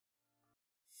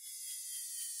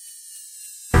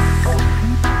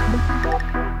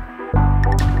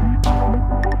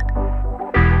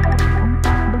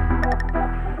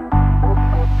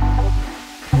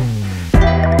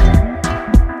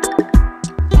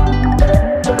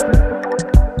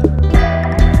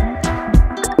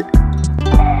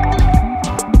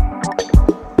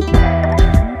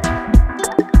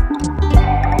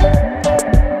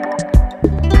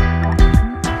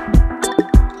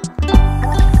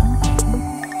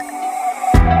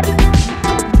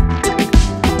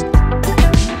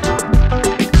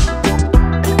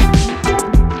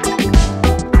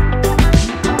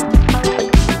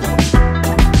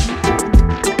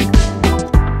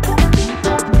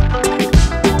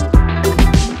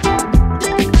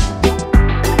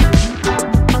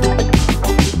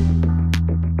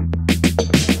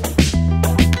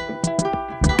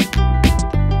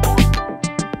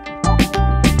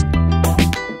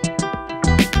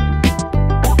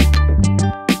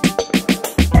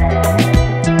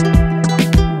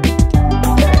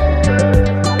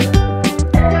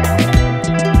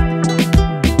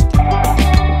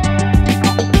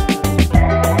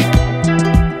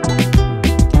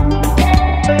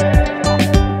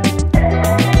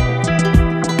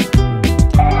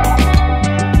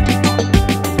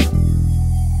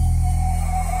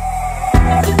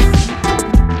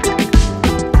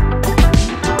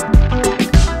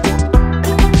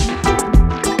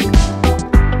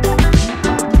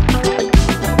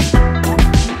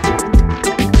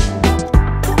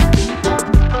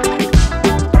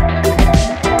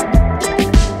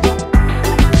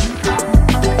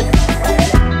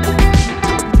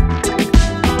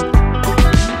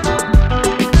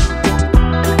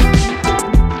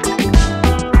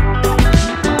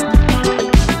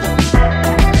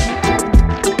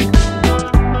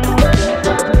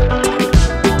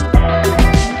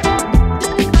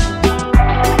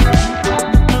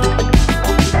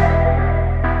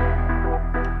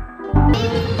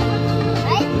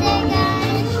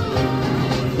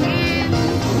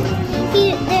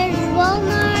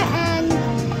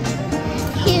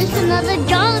another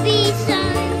Jollibee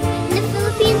sign. In the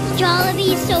Philippines,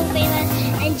 Jollibee is so famous,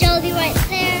 and Jollibee right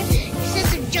there says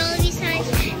some Jollibee signs,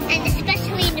 and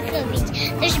especially in the Philippines,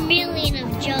 there's millions of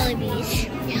Jollibees.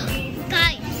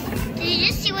 Guys, did you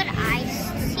just see what I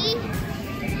see?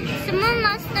 Someone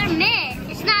lost their mitt.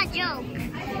 It's not a joke.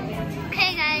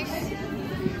 Okay, guys,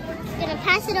 gonna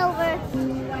pass it over.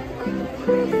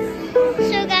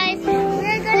 So, guys,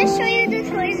 we're gonna show you the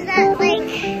toys that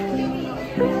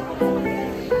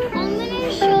I'm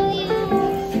gonna show you.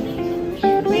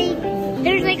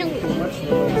 There's like a.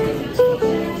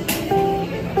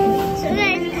 So,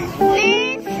 guys, this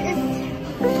is.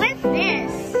 What's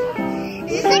this?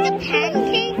 Is this like a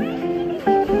pancake?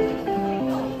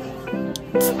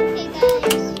 Okay,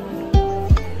 guys.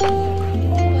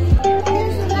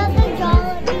 There's another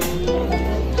Jollibee.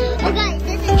 Oh, guys,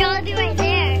 there's a Jollibee right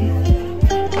there.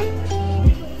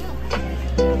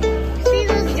 See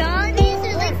those Jollibees?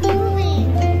 They're like moving.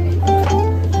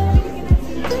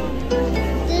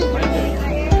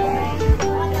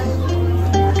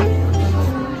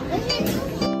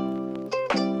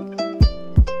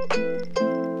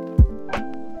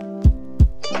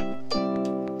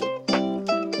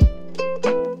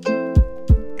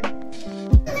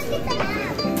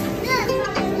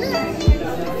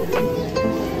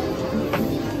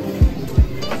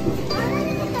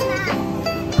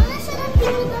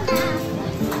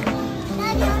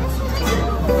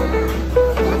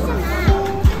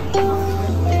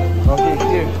 Okay,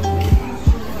 here.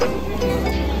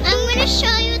 I'm gonna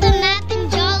show you the map in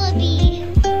Jollibee.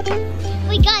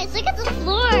 Wait, guys, look at the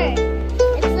floor.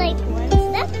 It's like one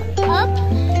step up,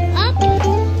 up,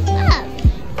 up.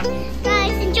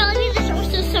 Guys, in Jollibee there's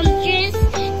also some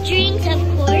drinks, of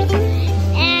course,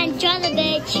 and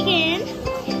Jollibee chicken.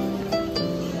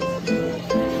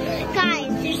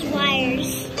 Guys, there's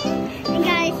wires. And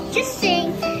guys, just saying,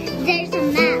 there's a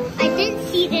map. I didn't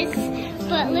see this,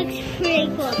 but it looks pretty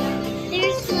cool.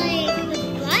 There's like the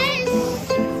bus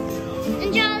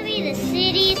and Jollibee, the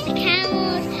cities, the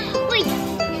camels. Wait,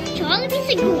 Jollibee's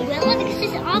a gorilla because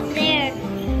it's up there.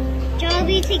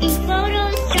 Jollibee taking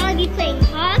photos. Jollibee playing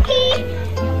hockey.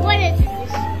 What is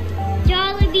this?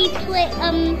 Jollibee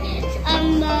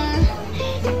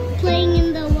playing in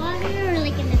the water or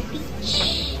like in the beach.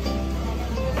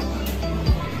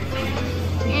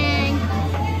 And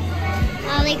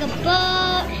like a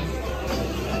boat.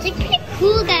 It's like pretty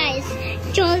cool, guys.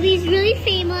 Jollibee's really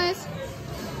famous.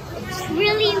 It's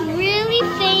really, really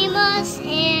famous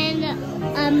in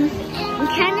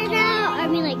Canada. I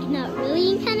mean, like, not really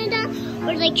in Canada,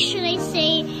 or like, should I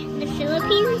say, in the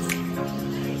Philippines?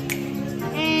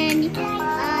 And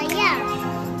yeah.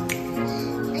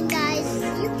 And guys,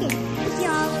 you can put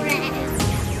your friends.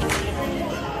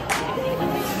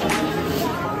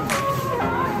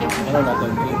 Ano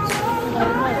natin, please?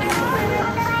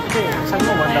 Okay, saan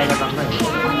mo wala na lang na eh?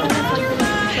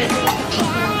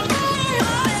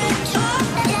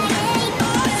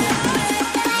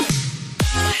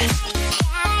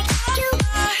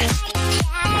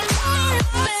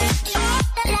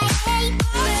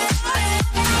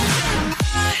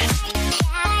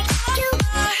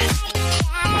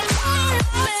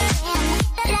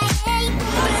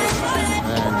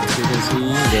 And as you can see,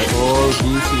 they're all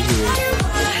busy here.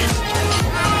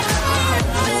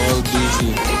 All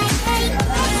busy.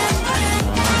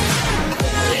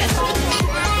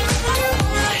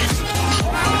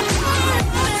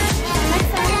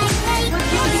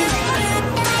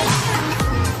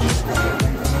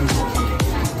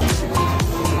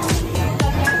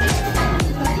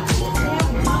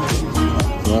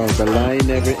 Wow, the line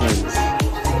never ends.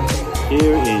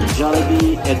 Here in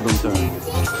Jollibee Edmonton,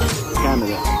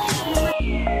 Canada.